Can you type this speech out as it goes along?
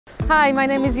Hi, my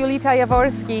name is Julita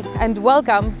Jaworski and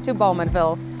welcome to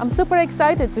Bowmanville. I'm super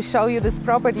excited to show you this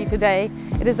property today.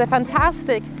 It is a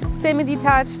fantastic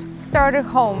semi-detached starter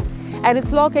home and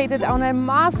it's located on a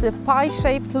massive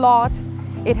pie-shaped lot.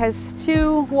 It has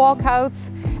 2 walkouts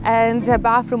and a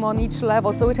bathroom on each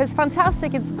level, so it has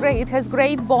fantastic, it's great, it has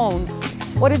great bones.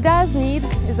 What it does need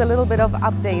is a little bit of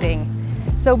updating.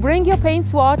 So bring your paint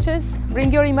swatches,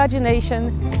 bring your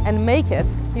imagination and make it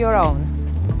your own.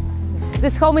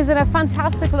 This home is in a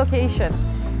fantastic location,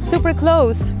 super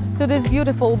close to this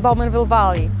beautiful Bowmanville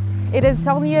Valley. It is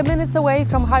only a minute away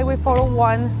from Highway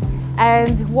 401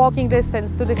 and walking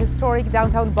distance to the historic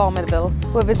downtown Bowmanville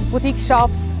with its boutique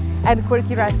shops and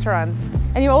quirky restaurants.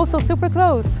 And you're also super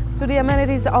close to the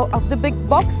amenities of the big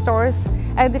box stores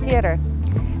and the theater.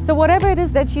 So whatever it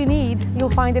is that you need, you'll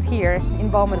find it here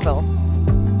in Bowmanville.